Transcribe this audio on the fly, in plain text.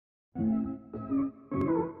Hey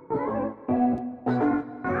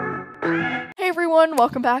everyone,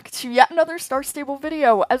 welcome back to yet another Star Stable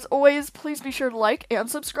video. As always, please be sure to like and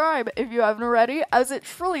subscribe if you haven't already, as it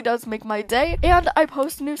truly does make my day, and I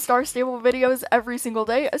post new Star Stable videos every single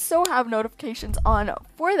day, so have notifications on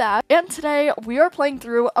for that. And today, we are playing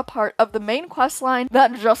through a part of the main quest line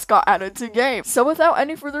that just got added to game. So without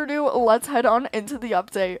any further ado, let's head on into the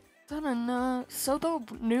update. So the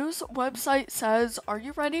news website says, "Are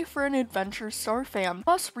you ready for an adventure, Star fam?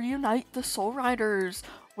 Must reunite the Soul Riders.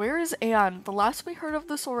 Where is Anne? The last we heard of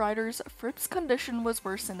the Soul Riders, Fripp's condition was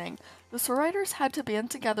worsening. The Soul Riders had to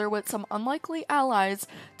band together with some unlikely allies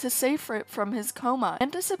to save Fripp from his coma, and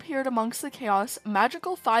disappeared amongst the chaos,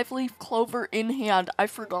 magical 5-leaf clover in hand." I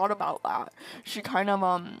forgot about that. She kind of,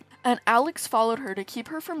 and Alex followed her to keep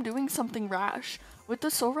her from doing something rash. With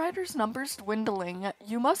the Soul Riders' numbers dwindling,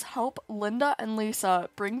 you must help Linda and Lisa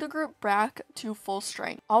bring the group back to full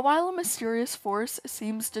strength, all while a mysterious force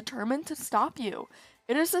seems determined to stop you.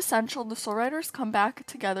 It is essential the Soul Riders come back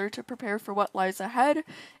together to prepare for what lies ahead,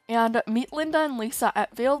 and meet Linda and Lisa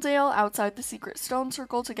at Valedale outside the secret stone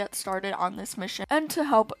circle to get started on this mission and to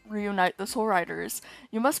help reunite the Soul Riders.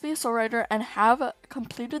 You must be a Soul Rider and have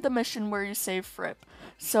completed the mission where you save Fripp.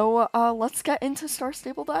 So let's get into Star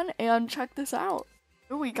Stable then and check this out.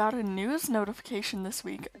 Ooh, we got a news notification this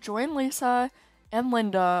week. Join Lisa and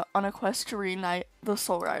Linda on a quest to reunite the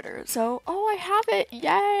Soul Riders. So, oh, I have it!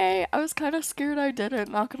 Yay! I was kind of scared I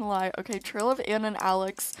didn't, not gonna lie. Okay, Trail of Anne and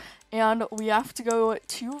Alex, and we have to go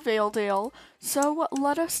to Valedale. So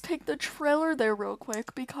let us take the trailer there real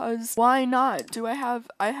quick, because why not?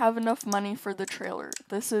 I have enough money for the trailer.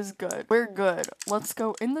 This is good. We're good. Let's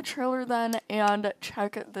go in the trailer then and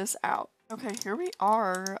check this out. Okay, here we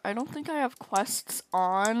are. I don't think I have quests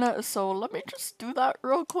on, so let me just do that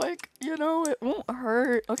real quick. You know, it won't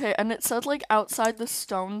hurt. Okay, and it said like outside the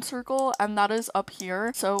stone circle, and that is up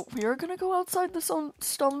here. So we are gonna go outside the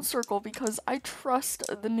stone circle because I trust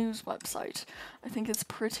the news website. I think it's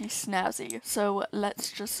pretty snazzy. So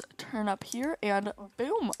let's just turn up here and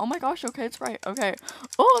boom. Oh my gosh, okay, it's right. Okay.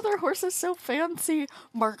 Oh, their horse is so fancy.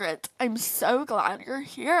 Margaret, I'm so glad you're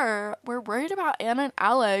here. We're worried about Anne and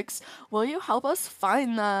Alex. Will you help us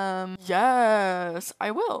find them? Yes,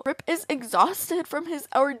 I will. Fripp is exhausted from his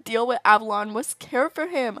ordeal with Avalon. Must care for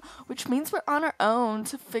him, which means we're on our own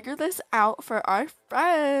to figure this out for our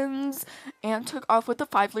friends. Anne took off with the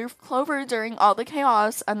 5-leaf clover during all the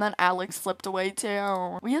chaos, and then Alex slipped away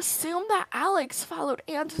too. We assume that Alex followed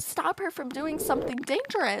Anne to stop her from doing something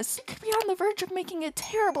dangerous. She could be on the verge of making a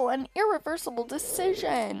terrible and irreversible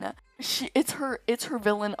decision. It's her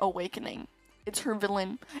villain awakening. It's her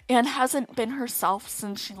villain. Anne hasn't been herself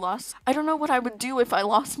since she lost. I don't know what I would do if I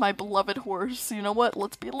lost my beloved horse. You know what?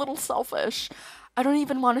 Let's be a little selfish. I don't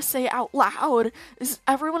even want to say it out loud. Is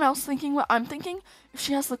everyone else thinking what I'm thinking? If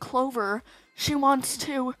she has the clover, she wants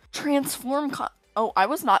to transform. Oh, I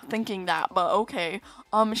was not thinking that, but okay.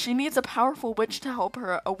 She needs a powerful witch to help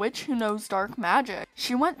her, a witch who knows dark magic.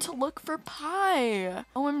 She went to look for Pie.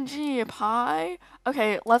 OMG, Pie?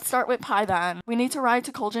 Okay, let's start with Pie then. We need to ride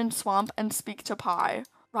to Colgin Swamp and speak to Pie.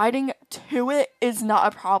 Riding to it is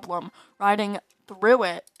not a problem. Riding through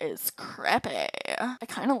it is creepy. I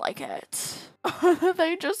kind of like it.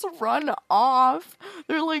 They just run off.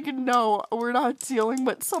 They're like, no, we're not dealing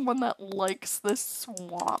with someone that likes this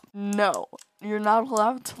swamp. No, you're not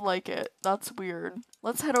allowed to like it. That's weird.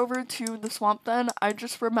 Let's head over to the swamp then. I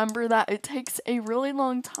just remember that it takes a really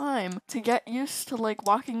long time to get used to like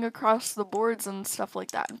walking across the boards and stuff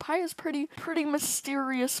like that. And Pie is pretty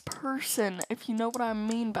mysterious person, if you know what I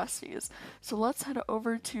mean, besties. So let's head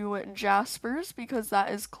over to Jasper's because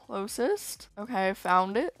that is closest. Okay, I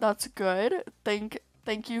found it. That's good.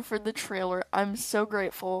 Thank you for the trailer. I'm so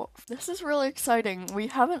grateful. This is really exciting. We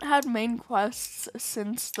haven't had main quests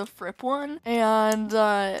since the Fripp one, and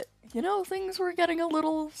you know, things were getting a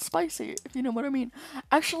little spicy, if you know what I mean.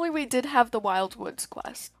 Actually, we did have the Wildwoods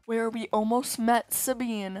quest, where we almost met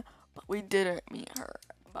Sabine, but we didn't meet her,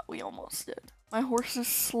 but we almost did. My horse is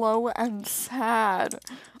slow and sad.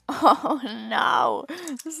 Oh no,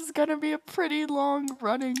 this is gonna be a pretty long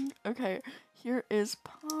running. Okay, here is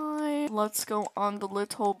Pie. Let's go on the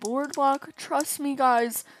little boardwalk. Trust me,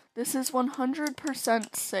 guys, this is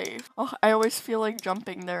 100% safe. Oh, I always feel like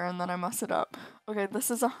jumping there and then I mess it up. Okay,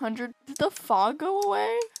 this is 100. Did the fog go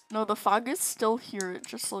away? No, the fog is still here. It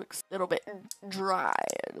just looks a little bit dry.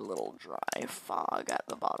 A little dry fog at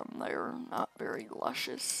the bottom there. Not very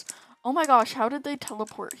luscious. Oh my gosh, how did they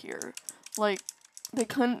teleport here? Like, they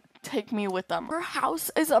couldn't take me with them. Her house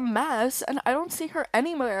is a mess, and I don't see her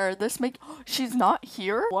anywhere. She's not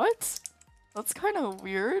here? What? That's kind of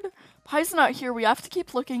weird. Pie's not here. We have to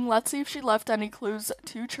keep looking. Let's see if she left any clues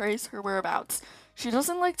to trace her whereabouts. She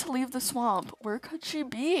doesn't like to leave the swamp. Where could she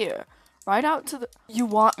be? Ride out to the... You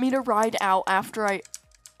want me to ride out after I...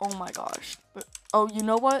 Oh my gosh. But, oh, you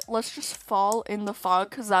know what? Let's just fall in the fog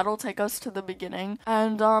because that'll take us to the beginning.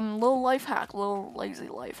 And, little life hack, little lazy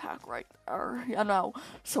life hack right there, you know.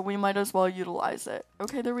 So we might as well utilize it.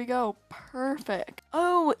 Okay, there we go. Perfect.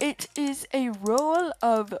 Oh, it is a roll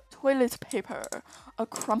of toilet paper. A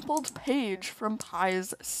crumpled page from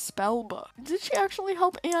Pie's spell book. Did she actually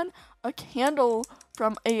help Anne? A candle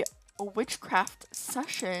from a witchcraft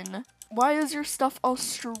session. Why is your stuff all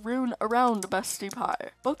strewn around, Bestie Pie?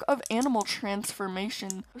 Book of Animal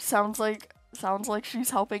Transformation. Sounds like she's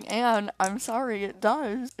helping Anne. I'm sorry, it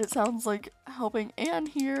does. It sounds like helping Anne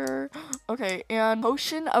here. Okay, and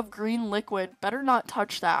potion of green liquid. Better not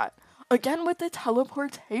touch that. Again with the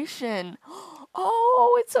teleportation.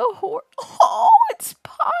 Oh, it's a horse. Oh, it's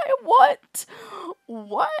Pie. What?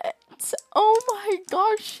 What? Oh my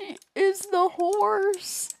gosh, she is the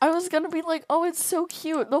horse. I was gonna be like, oh, it's so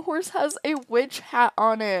cute. The horse has a witch hat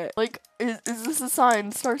on it. Like, is this a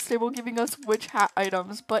sign? Star Stable giving us witch hat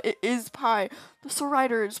items, but it is Pie. The Soul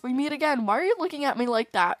Riders, we meet again. Why are you looking at me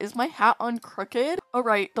like that? Is my hat on crooked?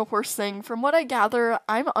 Alright, the horse thing. From what I gather,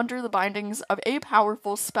 I'm under the bindings of a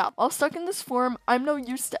powerful spell. While stuck in this form, I'm no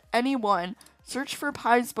use to anyone. Search for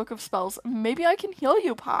Pie's book of spells. Maybe I can heal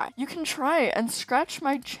you, Pie. You can try and scratch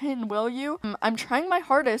my chin, will you? I'm trying my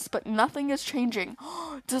hardest, but nothing is changing.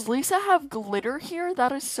 Does Lisa have glitter here?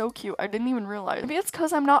 That is so cute. I didn't even realize. Maybe it's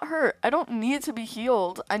because I'm not hurt. I don't need to be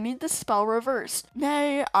healed. I need the spell reversed.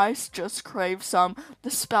 Nay, I just crave some.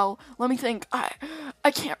 The spell. Let me think.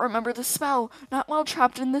 I can't remember the spell. Not while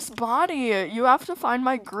trapped in this body. You have to find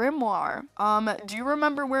my grimoire. Do you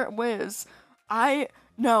remember where it was?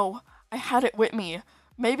 No. I had it with me.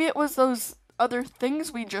 Maybe it was those other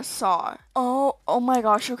things we just saw. Oh my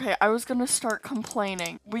gosh, okay, I was gonna start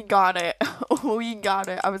complaining. We got it. We got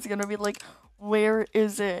it. I was gonna be like, where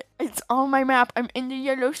is it? It's on my map. I'm in the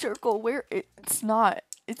yellow circle. Where? It's not.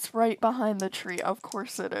 It's right behind the tree. Of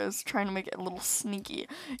course it is. Trying to make it a little sneaky.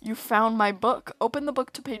 You found my book. Open the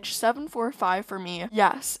book to page 745 for me.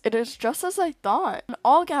 Yes, it is just as I thought.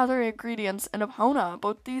 All gather ingredients in Epona.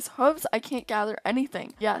 Both these hooves, I can't gather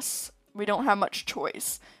anything. Yes. We don't have much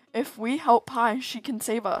choice. If we help Pie, she can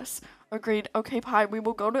save us. Agreed. Okay, Pie, we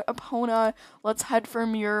will go to Epona. Let's head for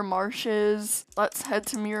Mirror Marshes. Let's head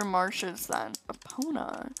to Mirror Marshes then.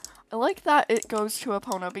 Epona. I like that it goes to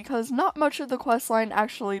Epona because not much of the questline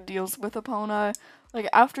actually deals with Epona. Like,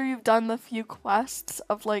 after you've done the few quests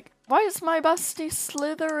of, like, why is my bestie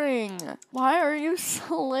slithering? Why are you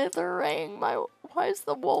slithering? Why is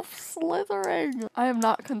the wolf slithering? I am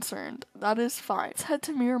not concerned. That is fine. Let's head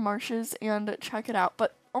to Mirror Marshes and check it out.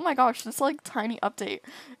 But, oh my gosh, this, like, tiny update.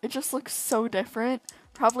 It just looks so different.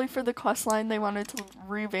 Probably for the questline, they wanted to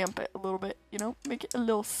revamp it a little bit, you know, make it a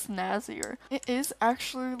little snazzier. It is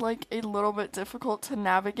actually, like, a little bit difficult to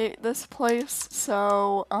navigate this place,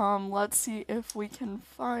 so, let's see if we can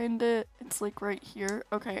find it. It's, like, right here.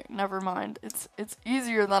 Okay, never mind. It's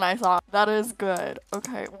easier than I thought. That is good.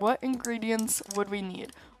 Okay, what ingredients would we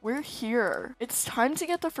need? We're here. It's time to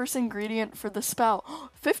get the first ingredient for the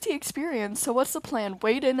spell. 50 experience, so what's the plan?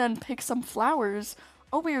 Wade in and pick some flowers.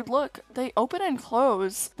 Oh, weird, look, they open and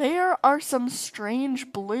close. There are some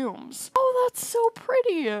strange blooms. Oh, that's so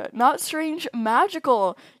pretty. Not strange,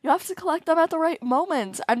 magical. You have to collect them at the right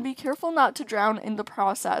moment and be careful not to drown in the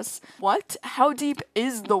process. What? How deep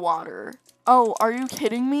is the water? Oh, are you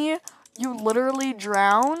kidding me? You literally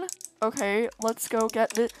drown? Okay, let's go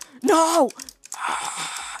get this. No!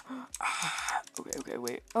 Okay,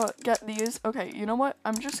 wait. Get these. Okay, you know what?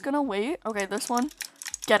 I'm just gonna wait. Okay, this one.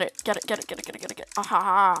 Get it.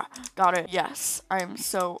 Aha, got it. Yes, I am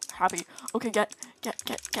so happy. Okay, get.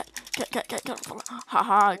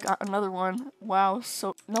 Haha, got another one. Wow,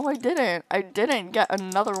 no, I didn't. I didn't get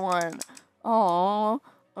another one. Oh,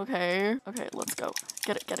 okay. Okay, let's go.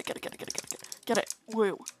 Get it.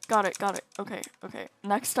 Woo, got it. Okay.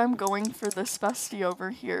 Next I'm going for this bestie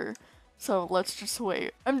over here. So let's just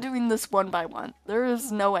wait. I'm doing this one by one. There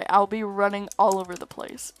is no way. I'll be running all over the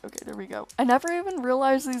place. Okay, there we go. I never even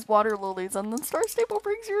realized these water lilies, and then Star Stable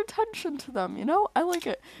brings your attention to them, you know? I like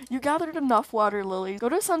it. You gathered enough water lilies. Go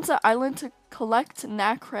to Sunset Island to collect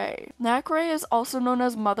nacre. Nacre is also known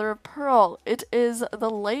as mother of pearl. It is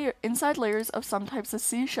the inside layers of some types of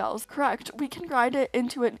seashells. Correct. We can grind it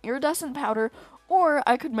into an iridescent powder, or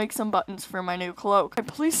I could make some buttons for my new cloak.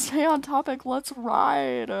 Please stay on topic. Let's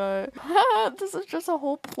ride. This is just a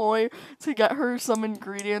whole ploy to get her some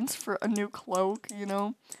ingredients for a new cloak, you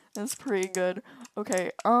know? It's pretty good.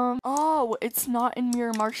 Okay, oh, it's not in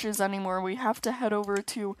Mirror Marshes anymore. We have to head over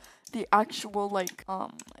to the actual, like,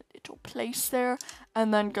 little place there,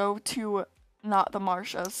 and then go to, not the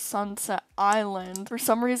marshes, Sunset Island. For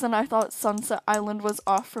some reason, I thought Sunset Island was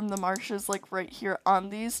off from the marshes, like, right here on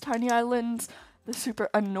these tiny islands, the super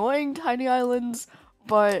annoying tiny islands.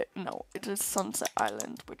 But no, it is Sunset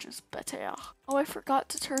Island, which is better. Oh, I forgot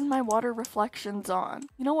to turn my water reflections on.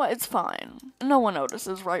 You know what? It's fine. No one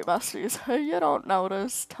notices, right, besties? You don't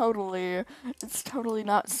notice. Totally. It's totally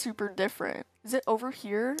not super different. Is it over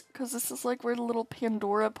here? Because this is like where the little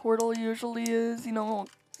Pandora portal usually is, you know,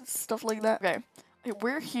 stuff like that. Okay.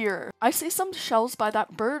 We're here. I see some shells by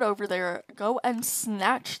that bird over there. Go and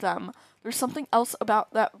snatch them. There's something else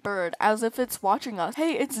about that bird, as if it's watching us.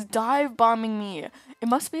 Hey, it's dive bombing me. It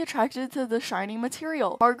must be attracted to the shiny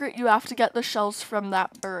material. Margaret, you have to get the shells from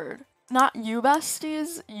that bird. Not you,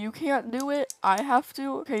 besties. You can't do it. I have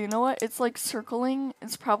to. Okay, you know what? It's like circling.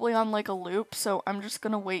 It's probably on like a loop, so I'm just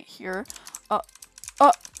gonna wait here.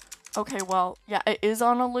 Okay, well, yeah, it is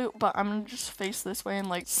on a loop, but I'm gonna just face this way and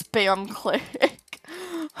like spam click.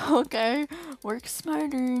 Okay, work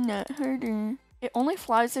smarter, not harder. It only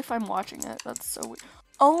flies if I'm watching it. That's so weird.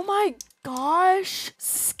 Oh my gosh!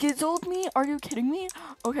 Skizzled me? Are you kidding me?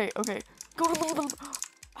 Okay. Go.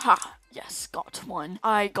 Ha! Yes, got one.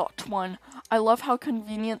 I got one. I love how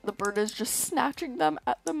convenient the bird is just snatching them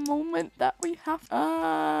at the moment that we have.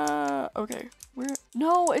 Okay.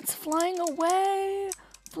 No, it's flying away.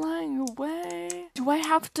 Flying away. Do I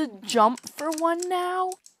have to jump for one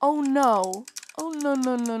now? Oh no. Oh,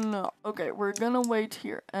 no. Okay, we're gonna wait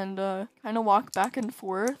here and kind of walk back and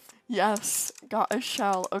forth. Yes, got a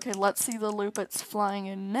shell. Okay, let's see the loop it's flying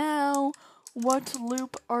in now. What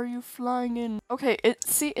loop are you flying in? Okay,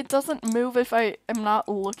 it doesn't move if I am not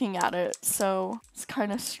looking at it, so it's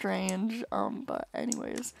kind of strange. But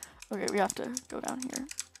anyways, okay, we have to go down here.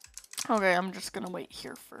 Okay, I'm just gonna wait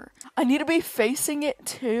here for... I need to be facing it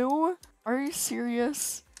too? Are you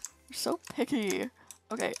serious? You're so picky.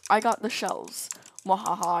 Okay, I got the shells.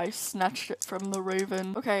 Wahaha, I snatched it from the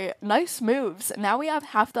raven. Okay, nice moves. Now we have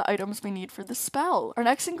half the items we need for the spell. Our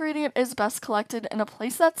next ingredient is best collected in a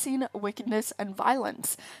place that's seen wickedness and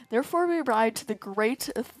violence. Therefore, we ride to the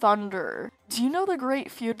Great Thunder. Do you know the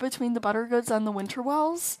great feud between the Buttergoods and the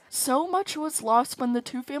Winterwells? So much was lost when the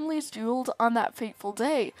two families dueled on that fateful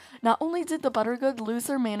day. Not only did the Buttergood lose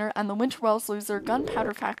their manor and the Winterwells lose their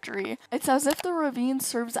gunpowder factory, it's as if the ravine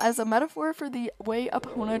serves as a metaphor for the way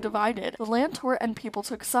Epona divided. The land tore and people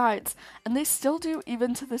took sides, and they still do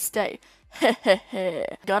even to this day.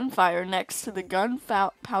 Hehehe. Gunfire next to the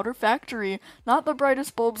gunpowder factory, not the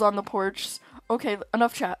brightest bulbs on the porch. Okay,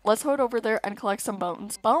 enough chat. Let's head over there and collect some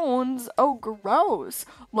bones. Bones? Oh, gross.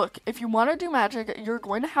 Look, if you want to do magic, you're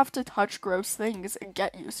going to have to touch gross things and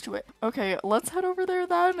get used to it. Okay, let's head over there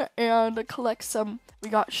then and collect some. We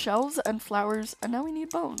got shells and flowers, and now we need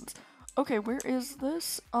bones. Okay, where is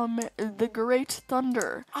this? The Great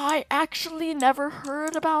Thunder. I actually never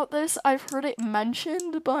heard about this. I've heard it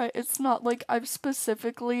mentioned, but it's not like I've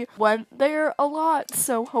specifically went there a lot,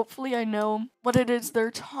 so hopefully I know what it is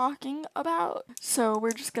they're talking about. So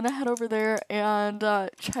we're just gonna head over there and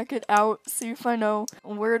check it out, see if I know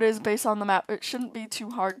where it is based on the map. It shouldn't be too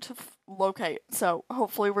hard to locate, so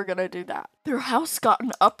hopefully we're gonna do that. Their house got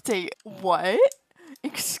an update. What?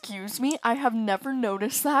 Excuse me? I have never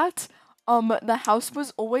noticed that. The house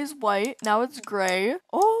was always white, now it's gray.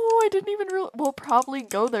 Oh, I didn't even we'll probably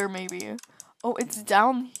go there maybe. Oh, it's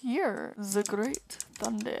down here. The Great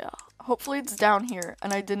Thunder. Hopefully it's down here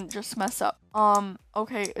and I didn't just mess up.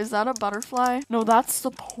 Okay, is that a butterfly? No, that's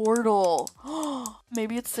the portal.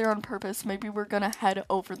 Maybe it's there on purpose. Maybe we're gonna head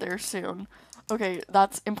over there soon. Okay,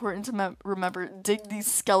 that's important to remember. Dig these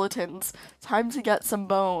skeletons. Time to get some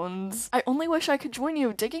bones. I only wish I could join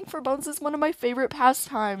you. Digging for bones is one of my favorite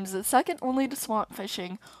pastimes, second only to swamp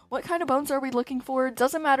fishing. What kind of bones are we looking for?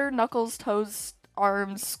 Doesn't matter. Knuckles, toes,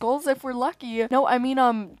 arms, skulls if we're lucky. No, I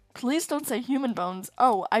mean, please don't say human bones.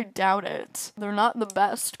 Oh, I doubt it. They're not the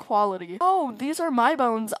best quality. Oh, these are my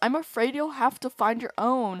bones. I'm afraid you'll have to find your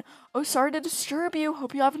own. Oh, sorry to disturb you.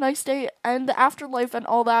 Hope you have a nice day and the afterlife and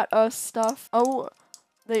all that, stuff. Oh,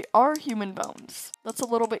 they are human bones. That's a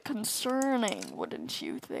little bit concerning, wouldn't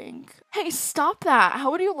you think? Hey, stop that. How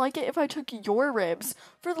would you like it if I took your ribs?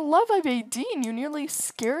 For the love of Aideen, you nearly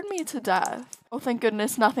scared me to death. Oh, thank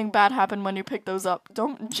goodness nothing bad happened when you picked those up.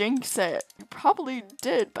 Don't jinx it. You probably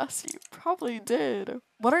did, Bessie. You probably did.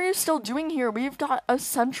 What are you still doing here? We've got a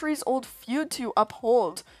centuries-old feud to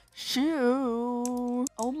uphold. Shoo.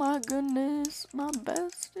 Oh my goodness, my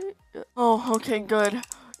bestie. Oh, okay, good.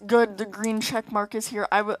 Good, the green check mark is here.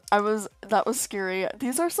 That was scary.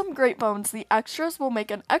 These are some great bones. The extras will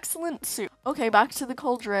make an excellent soup. Okay, back to the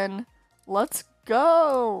cauldron. Let's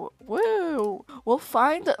go. Woo. We'll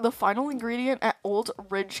find the final ingredient at Old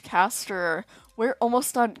Ridge Caster. We're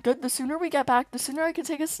almost done. Good, the sooner we get back, the sooner I can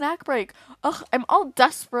take a snack break. Ugh, I'm all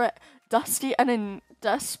desperate, dusty, and in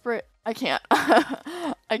desperate. I can't.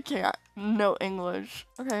 I can't. No English.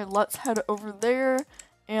 Okay, let's head over there.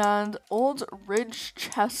 And Old Ridge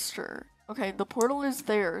Chester. Okay, the portal is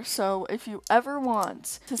there, so if you ever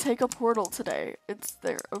want to take a portal today, it's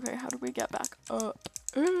there. Okay, how do we get back up?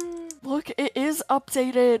 Look, it is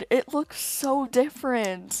updated. It looks so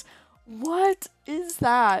different. What is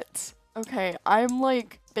that? Okay, I'm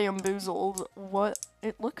like bamboozled. What?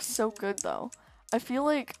 It looks so good though. I feel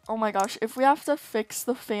like, oh my gosh, if we have to fix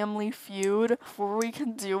the family feud before we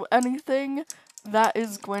can do anything, that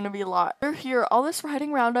is going to be a lot. We're here. All this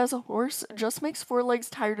riding around as a horse just makes 4 legs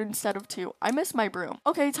tired instead of 2. I miss my broom.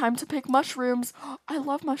 Okay, time to pick mushrooms. I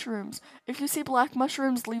love mushrooms. If you see black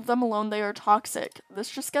mushrooms, leave them alone. They are toxic. This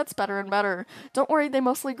just gets better and better. Don't worry, they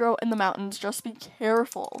mostly grow in the mountains. Just be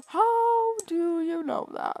careful. How do you know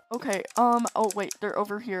that? Okay, oh wait, they're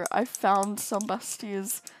over here. I found some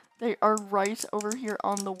besties. They are right over here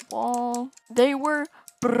on the wall. They were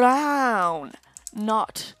brown,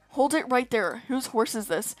 not. Hold it right there. Whose horse is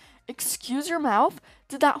this? Excuse your mouth?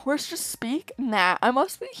 Did that horse just speak? Nah, I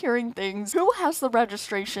must be hearing things. Who has the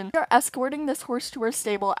registration? We are escorting this horse to her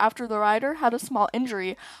stable after the rider had a small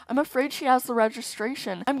injury. I'm afraid she has the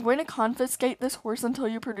registration. I'm going to confiscate this horse until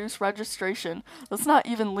you produce registration. That's not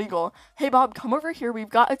even legal. Hey Bob, come over here. We've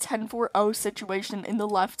got a 10-4-0 situation in the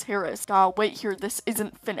left terrace. Wait here. This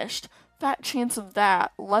isn't finished. Fat chance of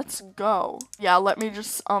that. Let's go. Yeah, let me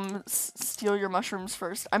just steal your mushrooms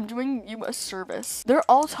first. I'm doing you a service. They're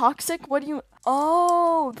all toxic? What do you...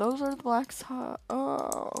 Oh, those are the black...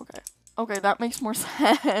 Oh, okay. Okay, that makes more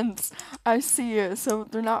sense. I see it. So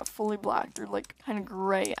they're not fully black. They're like kind of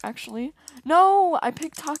gray, actually. No, I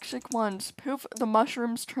picked toxic ones. Poof, the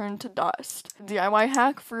mushrooms turn to dust. DIY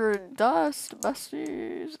hack for dust,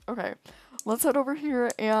 besties. Okay. Let's head over here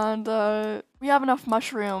and we have enough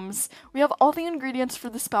mushrooms. We have all the ingredients for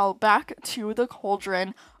the spell. Back to the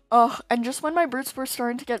cauldron. Ugh, and just when my boots were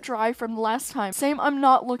starting to get dry from the last time. Same, I'm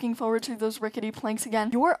not looking forward to those rickety planks again.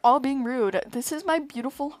 You're all being rude. This is my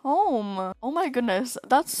beautiful home. Oh my goodness,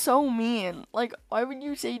 that's so mean. Like, why would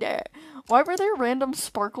you say that? Why were there random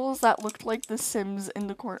sparkles that looked like the Sims in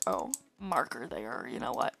the corner? Oh. Marker there. You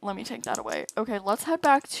know what? Let me take that away. Okay, let's head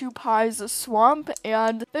back to Pie's swamp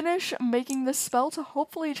and finish making this spell to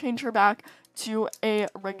hopefully change her back to a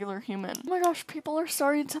regular human. Oh my gosh, people are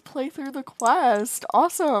starting to play through the quest.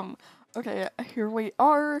 Awesome. Okay, here we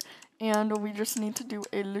are, and we just need to do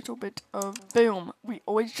a little bit of boom. We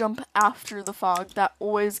always jump after the fog. That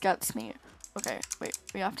always gets me. Okay, wait,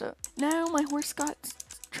 we have to... No, my horse got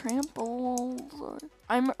trampled.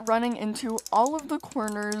 I'm running into all of the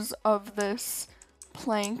corners of this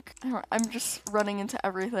plank. I'm just running into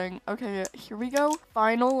everything. Okay, here we go.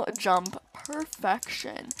 Final jump.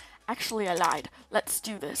 Perfection. Actually, I lied. Let's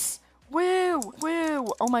do this. Woo! Woo!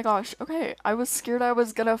 Oh my gosh. Okay, I was scared I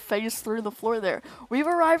was gonna phase through the floor there. We've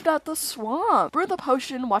arrived at the swamp. Brew the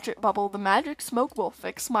potion, watch it bubble. The magic smoke will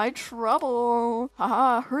fix my trouble.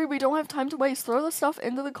 Haha, hurry, we don't have time to waste. Throw the stuff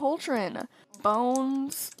into the cauldron.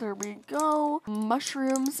 Bones, there we go.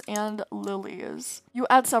 Mushrooms and lilies. You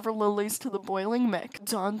add several lilies to the boiling mix.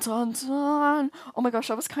 Dun dun dun. Oh my gosh,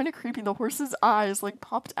 that was kind of creepy. The horse's eyes like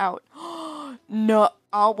popped out. No.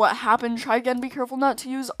 Oh, what happened? Try again. Be careful not to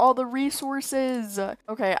use all the resources.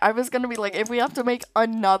 Okay, I was gonna be like, if we have to make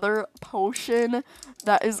another potion,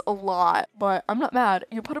 that is a lot. But I'm not mad.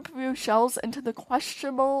 You put a few shells into the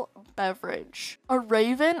questionable beverage. A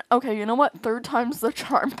raven? Okay, you know what? 3rd time's the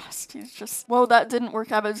charm, besties. Just... Well, that didn't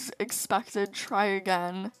work out as expected. Try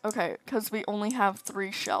again. Okay, because we only have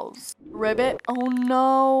 3 shells. Ribbit? Oh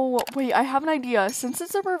no. Wait, I have an idea. Since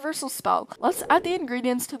it's a reversal spell, let's add the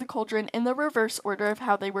ingredients to the cauldron in the reverse order of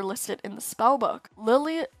how they were listed in the spell book.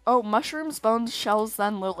 Lily, oh, mushrooms, bones, shells,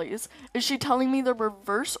 then lilies. Is she telling me the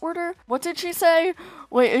reverse order? What did she say?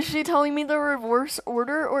 Wait, is she telling me the reverse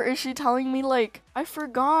order, or is she telling me like, I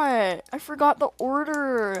forgot the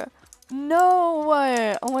order. No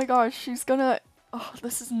way. Oh my gosh, she's gonna, oh,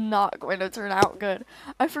 this is not going to turn out good.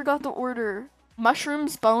 I forgot the order.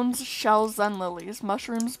 Mushrooms, bones, shells, then lilies.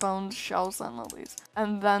 Mushrooms, bones, shells, then lilies.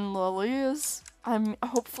 And then lilies.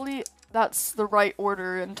 Hopefully that's the right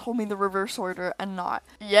order and told me the reverse order and not.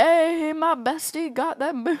 Yay, my bestie got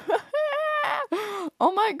that.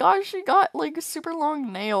 Oh my gosh, she got like super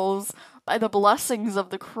long nails. By the blessings of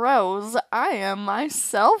the crows, I am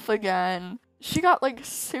myself again. She got like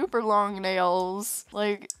super long nails.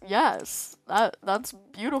 Like, yes, that's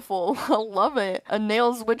beautiful. I love it.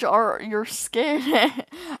 Nails which are your skin.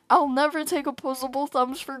 I'll never take opposable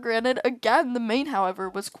thumbs for granted again. The mane, however,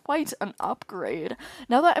 was quite an upgrade.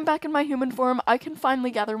 Now that I'm back in my human form, I can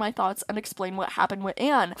finally gather my thoughts and explain what happened with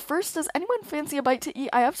Anne. First, does anyone fancy a bite to eat?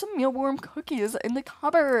 I have some mealworm cookies in the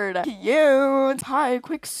cupboard. Cute. Hi,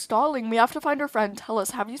 quick stalling. We have to find our friend. Tell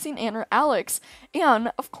us, have you seen Anne or Alex?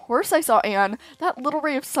 Anne? Of course I saw Anne. That little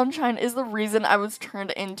ray of sunshine is the reason I was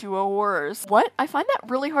turned into a horse. What? I find that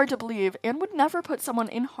really hard to believe. Anne would never put someone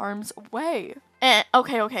in harm's way.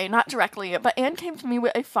 Okay, not directly, but Anne came to me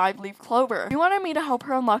with a 5-leaf clover. She wanted me to help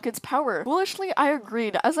her unlock its power. Foolishly, I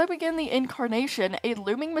agreed. As I began the incarnation, a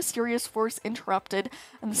looming mysterious force interrupted,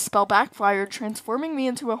 and the spell backfired, transforming me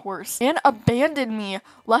into a horse. Anne abandoned me,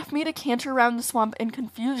 left me to canter around the swamp in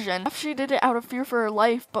confusion. Perhaps she did it out of fear for her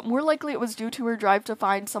life, but more likely it was due to her drive to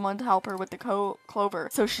find someone to help her with the clover.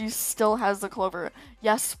 So she still has the clover.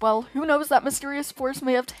 Yes, well, who knows, that mysterious force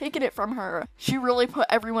may have taken it from her. She really put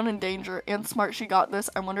everyone in danger, and smart she got this.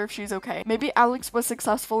 I wonder if she's okay. Maybe Alex was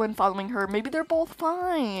successful in following her. Maybe they're both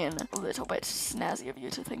fine. A little bit snazzy of you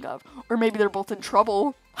to think of. Or maybe they're both in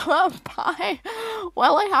trouble. Bye.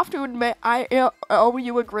 Well, I have to admit, I owe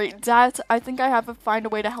you a great debt. I think I have to find a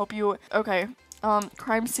way to help you. Okay.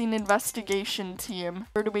 Crime scene investigation team.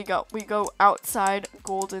 Where do we go? We go outside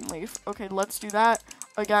Golden Leaf. Okay, let's do that.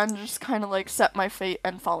 Again, just kind of like set my fate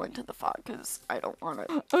and fall into the fog because I don't want it.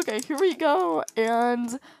 Okay, here we go.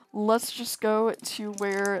 And let's just go to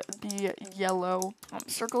where the yellow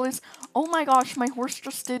circle is. Oh my gosh, my horse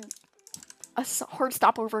just did a hard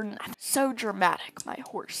stop over nothing. So dramatic, my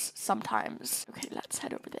horse, sometimes. Okay, let's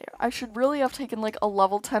head over there. I should really have taken like a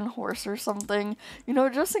level 10 horse or something, you know,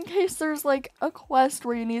 just in case there's like a quest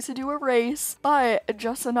where you need to do a race, but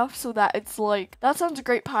just enough so that it's like, that sounds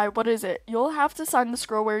great, Pie. What is it? You'll have to sign the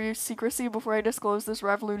scroll where you secrecy before I disclose this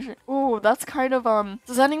revolution. Oh, that's kind of,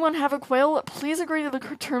 does anyone have a quail? Please agree to the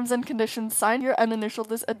terms and conditions, sign here and initial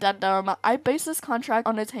this addendum. I base this contract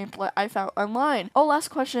on a template I found online. Oh, last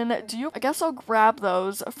question. I guess I'll grab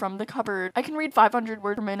those from the cupboard. I can read 500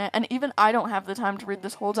 words per minute, and even I don't have the time to read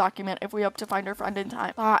this whole document if we hope to find our friend in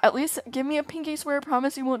time. At least give me a pinky swear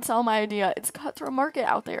promise you won't sell my idea. It's cutthroat market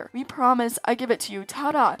out there. We promise. I give it to you.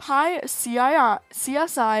 Ta-da. Pi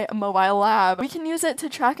CSI Mobile Lab. We can use it to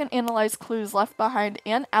track and analyze clues left behind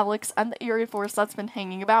Anne, Alex, and the eerie force that's been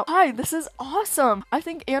hanging about. Hi, this is awesome. I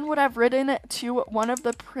think Anne would have ridden to one of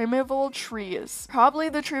the primeval trees. Probably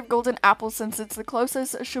the tree of golden apples since it's the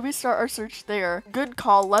closest. Should we start our search there? Good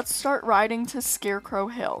call. Let's start riding to Scarecrow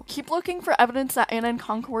Hill. Keep looking for evidence that Anne and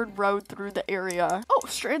Concord rode through the area. Oh,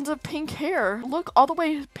 strands of pink hair. Look, all the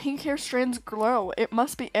way pink hair strands glow. It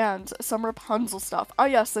must be Anne's. Some Rapunzel stuff. Oh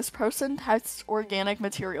yes, this person tests organic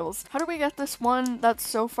materials. How do we get this one that's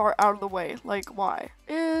so far out of the way? Like, why?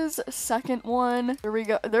 Is second one. There we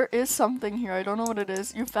go. There is something here. I don't know what it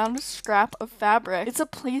is. You found a scrap of fabric. It's a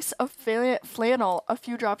piece of flannel. A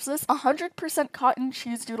few drops of this. 100% cotton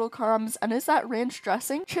cheese doodle crumbs. And is that ranch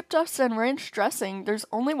dressing? Chip dust and ranch dressing. There's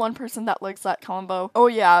only one person that likes that combo. Oh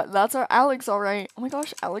yeah, that's our Alex, alright. Oh my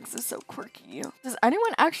gosh, Alex is so quirky. Does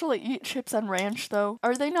anyone actually eat chips and ranch though?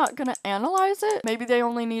 Are they not gonna analyze it? Maybe they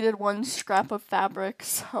only needed one scrap of fabric,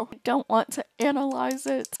 so I don't want to analyze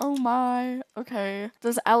it. Oh my. Okay.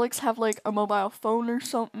 Does Alex have like a mobile phone or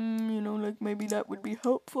something? You know, like maybe that would be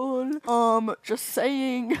helpful. Just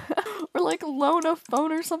saying. Or like loan a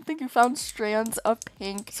phone or something. You found strands of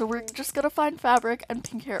pink. So we're just gonna find fabric and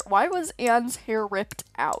pink hair. Why was Anne's hair ripped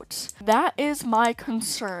out? That is my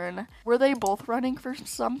concern. Were they both running for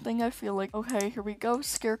something? I feel like. Okay, here we go.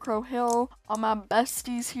 Scarecrow Hill. All my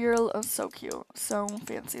besties here. Oh, so cute. So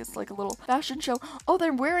fancy. It's like a little fashion show. Oh,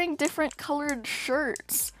 they're wearing different colored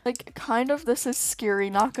shirts. Like, kind of, this is scary,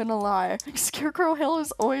 not gonna lie. Like, Scarecrow Hill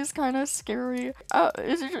is always kind of scary.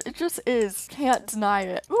 It just is. Can't deny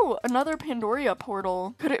it. Ooh, another Pandoria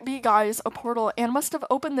portal. Could it be, guys, a portal? Anne must have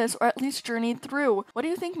opened this, or at least journeyed through. What do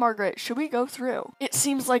you think, Margaret? Should we go through? It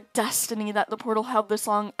seems like destiny that the portal held this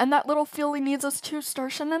long, and that little feeling needs us too.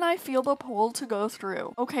 Starshin and I feel the pull to go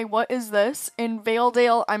through. Okay, what is this? In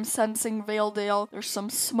Valedale, I'm sensing Valedale. There's some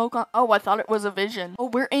smoke on. Oh, I thought it was a vision.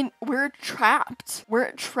 Oh, we're trapped.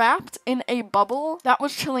 We're trapped in a bubble. That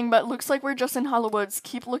was chilling, but it looks like we're just in Hollowoods.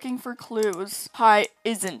 Keep looking for clues. Pi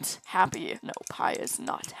isn't happy. No, Pi is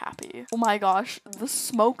not happy. see. Oh my gosh, the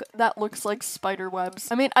smoke that looks like spider webs.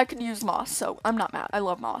 I mean, I could use moss, so I'm not mad. I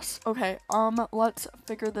love moss. Okay, let's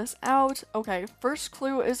figure this out. Okay, first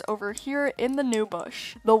clue is over here in the new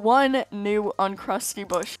bush. The one new uncrusty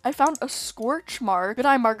bush. I found a scorch mark. Good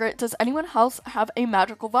eye, Margaret. Does anyone else have a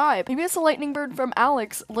magical vibe? Maybe it's a lightning bird from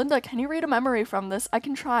Alex. Linda, can you read a memory from this? I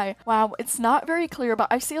can try. Wow, it's not very clear, but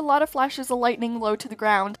I see a lot of flashes of lightning low to the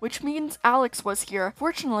ground, which means Alex was here.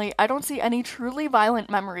 Fortunately, I don't see any truly violent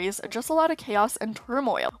memories, just a lot of chaos and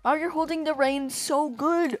turmoil. Wow, you're holding the rein so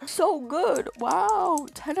good. So good. Wow,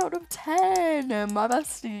 10 out of 10. My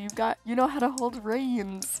bestie, you know how to hold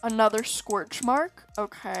reins. Another scorch mark.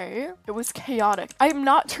 Okay. It was chaotic. I'm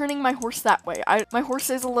not turning my horse that way. My horse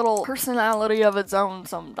is a little personality of its own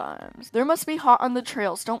sometimes. There must be hot on the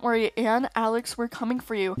trails. Don't worry, Anne, Alex, we're coming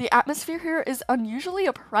for you. The atmosphere here is unusually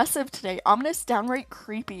oppressive today. Ominous, downright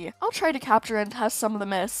creepy. I'll try to capture and test some of the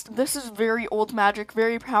mist. This is very old magic,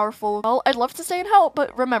 very powerful. Well, I'd love to stay and help,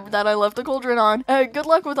 but remember that I left the cauldron on. Good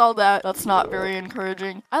luck with all that. That's not very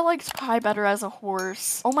encouraging. I liked Pie better as a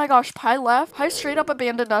horse. Oh my gosh, Pie left? Pie straight up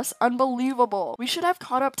abandoned us. Unbelievable. We should have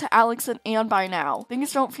caught up to Alex and Anne by now.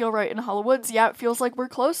 Things don't feel right in Hollow Woods. Yeah, it feels like we're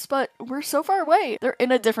close, but we're so far away. They're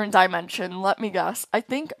in a different dimension, let me guess. I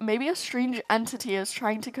think maybe a strange entity is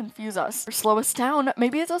trying to confuse us or slow us down.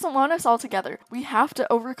 Maybe it doesn't want us all together. We have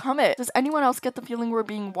to overcome it. Does anyone else get the feeling we're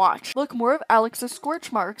being watched? Look, more of Alex's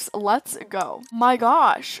scorch marks. Let's go. My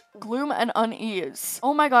gosh. Gloom and unease.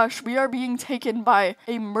 Oh my gosh, we are being taken by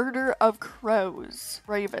a murder of crows.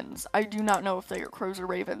 Ravens. I do not know if they are crows or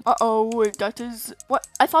ravens. Uh-oh, that is... What?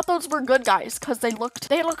 I thought those were good guys because they looked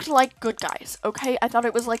like good guys, okay? I thought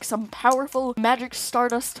it was like some powerful magic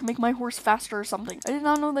stardust to make my horse faster or something. I did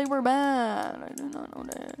not know they were bad. I did not know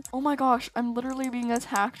that. Oh my gosh, I'm literally being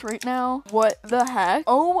attacked right now. What the heck?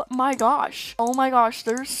 Oh my gosh. Oh my gosh,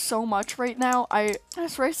 there's so much right now.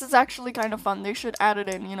 This race is actually kind of fun. They should add it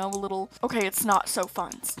in, you know, a little... Okay, it's not so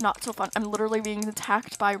fun. It's not so fun. I'm literally being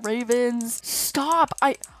attacked by ravens. Stop!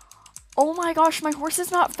 Oh my gosh, my horse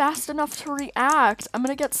is not fast enough to react. I'm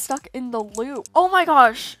gonna get stuck in the loop. Oh my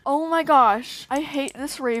gosh. Oh my gosh. I hate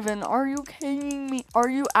this raven. Are you kidding me? Are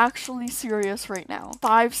you actually serious right now?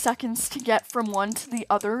 5 seconds to get from one to the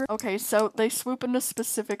other. Okay, so they swoop in a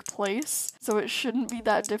specific place, so it shouldn't be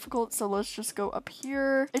that difficult. So let's just go up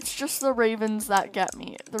here. It's just the ravens that get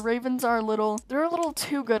me. The ravens are they're a little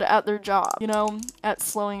too good at their job, you know, at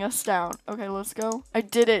slowing us down. Okay, let's go. I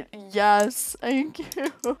did it. Yes. Thank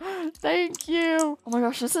you. Thank you. Oh my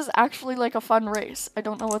gosh, this is actually like a fun race. I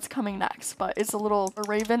don't know what's coming next, but it's a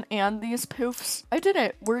raven and these poofs. I did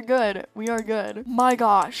it. We're good. We are good. My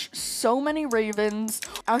gosh, so many ravens.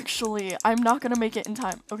 Actually, I'm not gonna make it in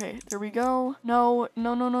time. Okay, there we go. No.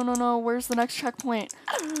 Where's the next checkpoint?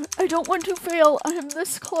 I don't want to fail. I am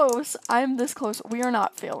this close. I am this close. We are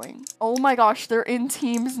not failing. Oh my gosh, they're in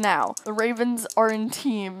teams now. The ravens are in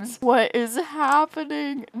teams. What is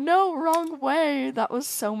happening? No, wrong way. That was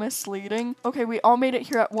so misleading. Okay, we all made it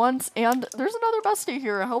here at once, and there's another bestie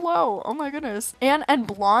here. Hello. Oh my goodness. Anne and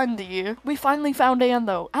Blondie. We finally found Anne,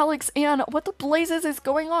 though. Alex, Anne, what the blazes is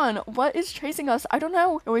going on? What is chasing us? I don't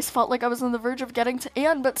know. I always felt like I was on the verge of getting to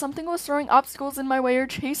Anne, but something was throwing obstacles in my way or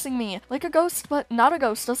chasing me. Like a ghost, but not a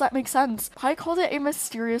ghost. Does that make sense? Pi called it a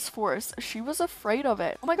mysterious force. She was afraid of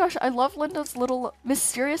it. Oh my gosh, I love Linda's little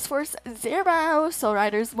mysterious force 0. Soul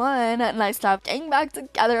Riders 1. Nice to have gang back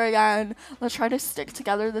together again. Let's try to stick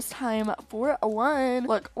together this time for a 1.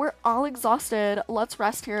 Look, we're all exhausted. Let's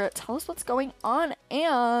rest here. Tell us what's going on,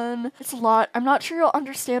 Anne. It's a lot. I'm not sure you'll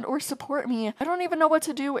understand or support me. I don't even know what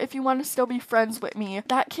to do if you want to still be friends with me.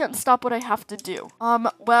 That can't stop what I have to do.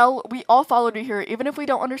 Well, we all followed you here. Even if we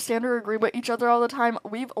don't understand or agree with each other all the time,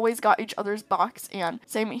 we've always got each other's backs, Anne.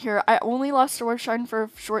 Same here. I only lost Starshine for a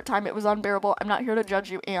short time. It was unbearable. I'm not here to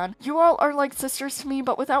judge you, Anne. You all are like sisters to me,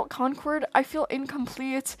 but without Concord, I feel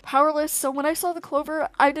incomplete, powerless. So when I saw the clover,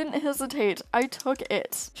 I didn't hesitate. I took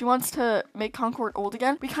it. She wants to make Concord old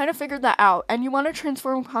again. We kind of figured that out, and you want to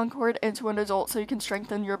transform Concord into an adult so you can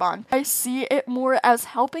strengthen your bond. I see it more as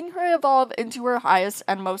helping her evolve into her highest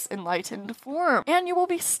and most enlightened form, and you will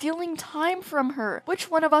be stealing time from her. Which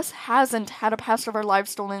one of us hasn't had a past of our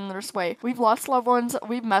lives stolen in this way? We've lost loved ones,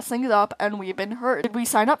 we've messed things up, and we've been hurt. Did we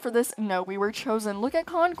sign up for this? No, we were chosen. Look at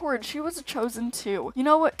Concord. She was chosen too. You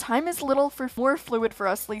know what? Time is little for more fluid for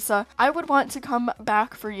us, Lisa. I would want to come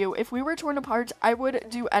back for you you, if we were torn apart, I would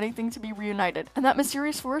do anything to be reunited. And that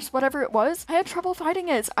mysterious force, whatever it was, I had trouble fighting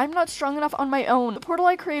it. I'm not strong enough on my own. The portal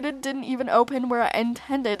I created didn't even open where I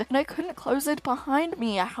intended, and I couldn't close it behind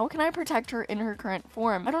me. How can I protect her in her current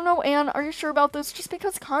form? I don't know, Anne. Are you sure about this? Just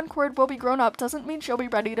because Concord will be grown up doesn't mean she'll be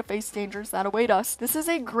ready to face dangers that await us. This is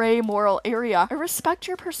a gray moral area. I respect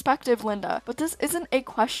your perspective, Linda, but this isn't a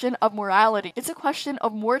question of morality. It's a question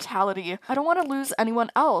of mortality. I don't want to lose anyone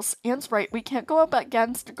else. Anne's right. We can't go up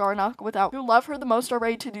against Garnock without who love her the most are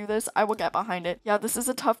ready to do this. I will get behind it. Yeah, this is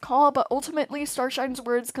a tough call, but ultimately Starshine's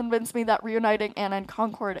words convince me that reuniting Anne and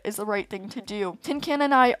Concord is the right thing to do. Tin Can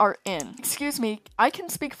and I are in. Excuse me, I can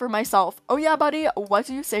speak for myself. Oh yeah, buddy, what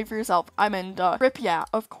do you say for yourself? I'm in, duh. Rip, yeah,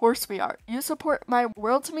 of course we are. You support my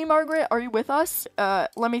world to me, Margaret? Are you with us?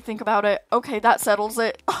 Let me think about it. Okay, that settles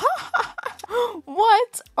it.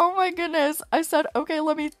 What? Oh my goodness. I said, okay,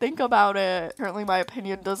 let me think about it. Apparently my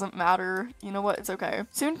opinion doesn't matter. You know what? It's okay.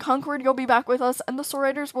 Soon, Concord, you'll be back with us, and the Soul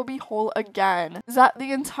Riders will be whole again. Is that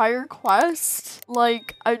the entire quest?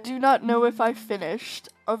 Like, I do not know if I finished.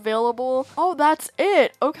 Available. Oh, that's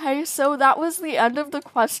it. Okay, so that was the end of the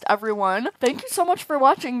quest, everyone. Thank you so much for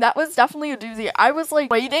watching. That was definitely a doozy. I was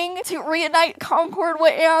like waiting to reunite Concord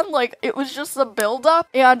with Anne. Like, it was just the build-up,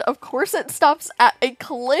 and of course it stops at a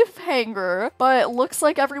cliffhanger, but it looks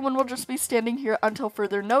like everyone will just be standing here until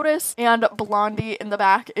further notice, and Blondie in the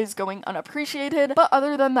back is going unappreciated. But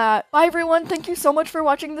other than that, bye everyone. Thank you so much for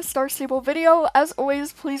watching this Star Stable video. As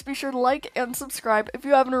always, please be sure to like and subscribe if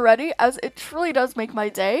you haven't already, as it truly does make my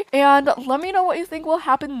day. And let me know what you think will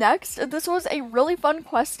happen next. This was a really fun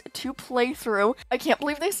quest to play through. I can't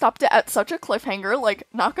believe they stopped it at such a cliffhanger. Like,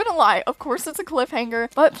 not gonna lie, of course it's a cliffhanger,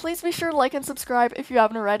 but please be sure to like and subscribe if you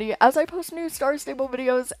haven't already, as I post new Star Stable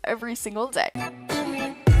videos every single day.